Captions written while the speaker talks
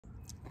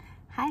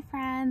Hi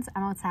friends,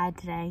 I'm outside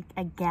today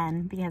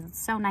again because it's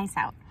so nice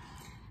out.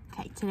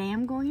 Okay, today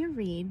I'm going to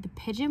read The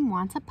Pigeon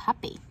Wants a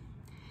Puppy.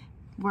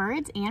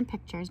 Words and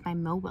Pictures by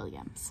Mo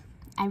Williams.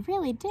 I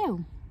really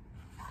do.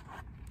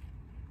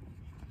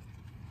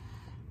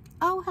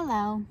 Oh,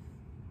 hello.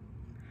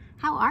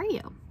 How are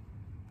you?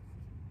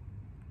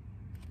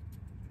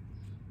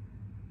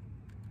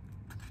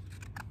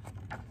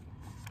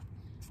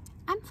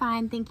 I'm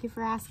fine, thank you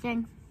for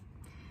asking.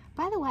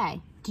 By the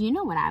way, do you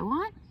know what I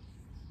want?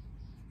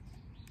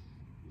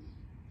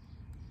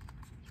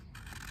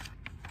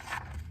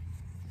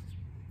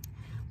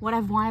 What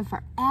I've wanted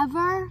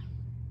forever,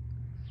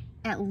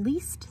 at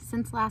least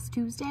since last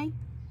Tuesday.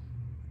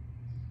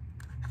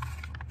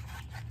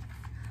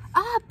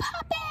 A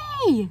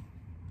puppy!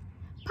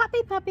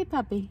 Puppy, puppy,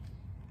 puppy.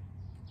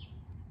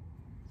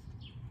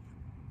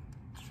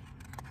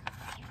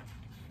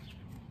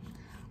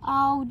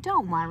 Oh,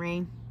 don't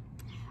worry.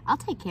 I'll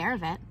take care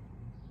of it.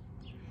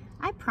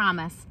 I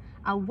promise.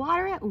 I'll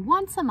water it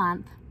once a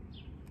month.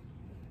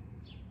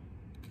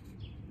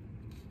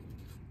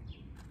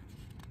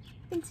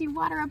 Thinks you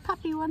water a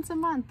puppy once a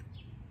month.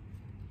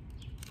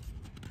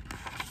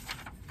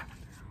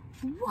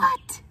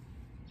 What?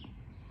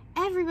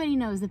 Everybody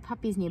knows that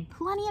puppies need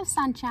plenty of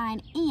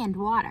sunshine and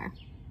water.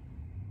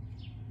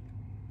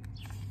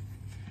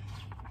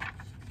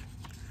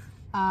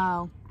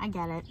 Oh, I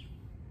get it.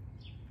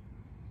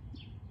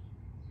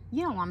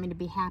 You don't want me to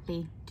be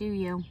happy, do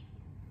you?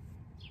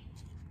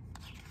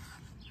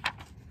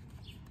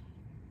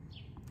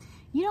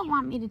 You don't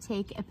want me to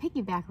take a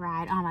piggyback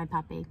ride on my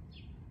puppy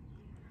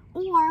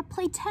or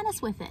play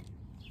tennis with it.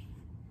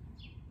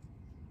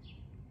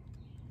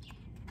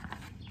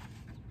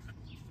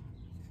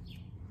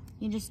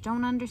 You just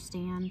don't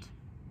understand.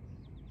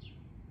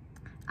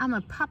 I'm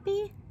a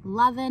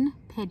puppy-loving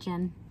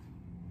pigeon.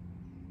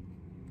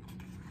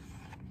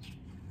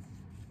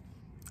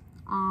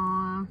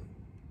 Aww,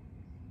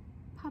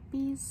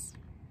 puppies.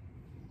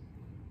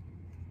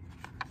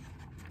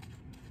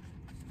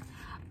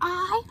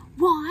 I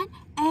want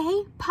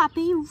a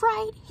puppy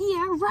right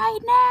here, right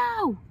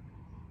now.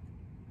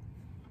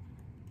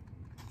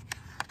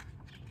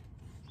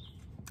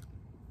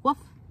 Woof.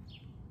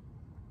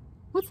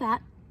 What's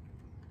that?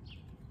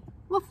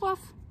 Woof,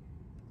 woof.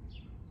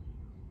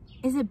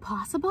 Is it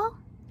possible?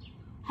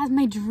 Have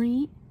my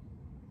dreams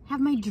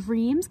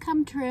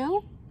come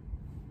true?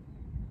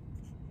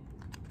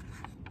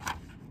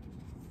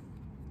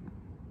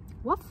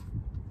 Woof.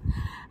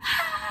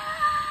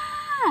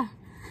 Ah!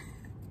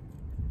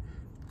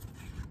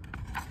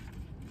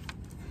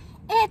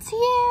 It's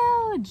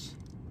huge!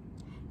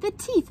 The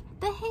teeth,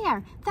 the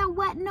hair, that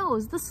wet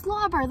nose, the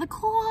slobber, the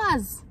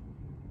claws.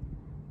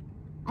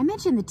 I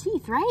mentioned the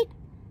teeth, right?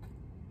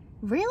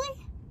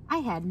 Really? I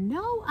had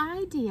no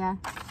idea.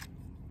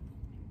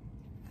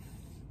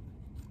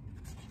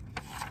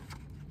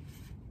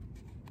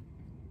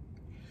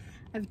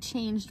 I've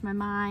changed my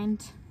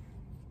mind.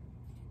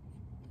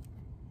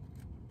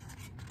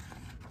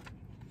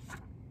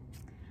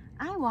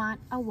 I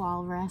want a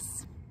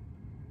walrus.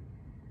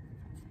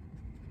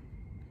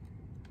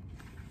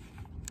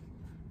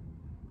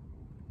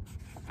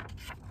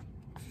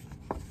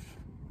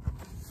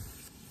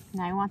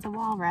 Now he wants a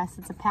walrus.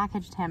 It's a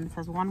packaged him. It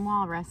says one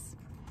walrus.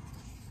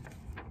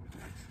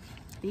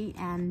 The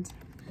end.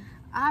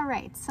 All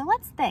right, so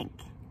let's think.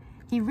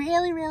 He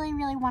really, really,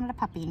 really wanted a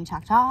puppy, and he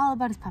talked all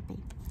about his puppy.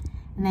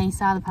 And then he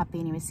saw the puppy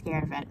and he was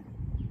scared of it.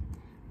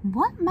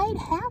 What might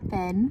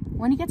happen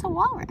when he gets a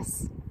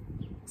walrus?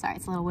 Sorry,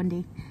 it's a little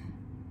windy.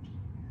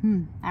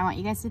 I want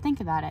you guys to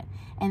think about it.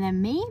 And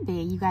then maybe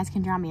you guys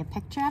can draw me a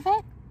picture of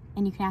it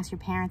and you can ask your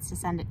parents to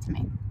send it to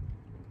me.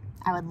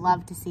 I would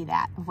love to see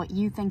that, of what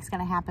you think is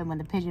going to happen when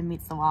the pigeon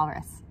meets the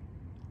walrus.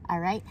 All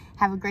right,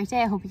 have a great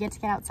day. I hope you get to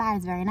get outside.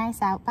 It's very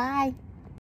nice out. Bye.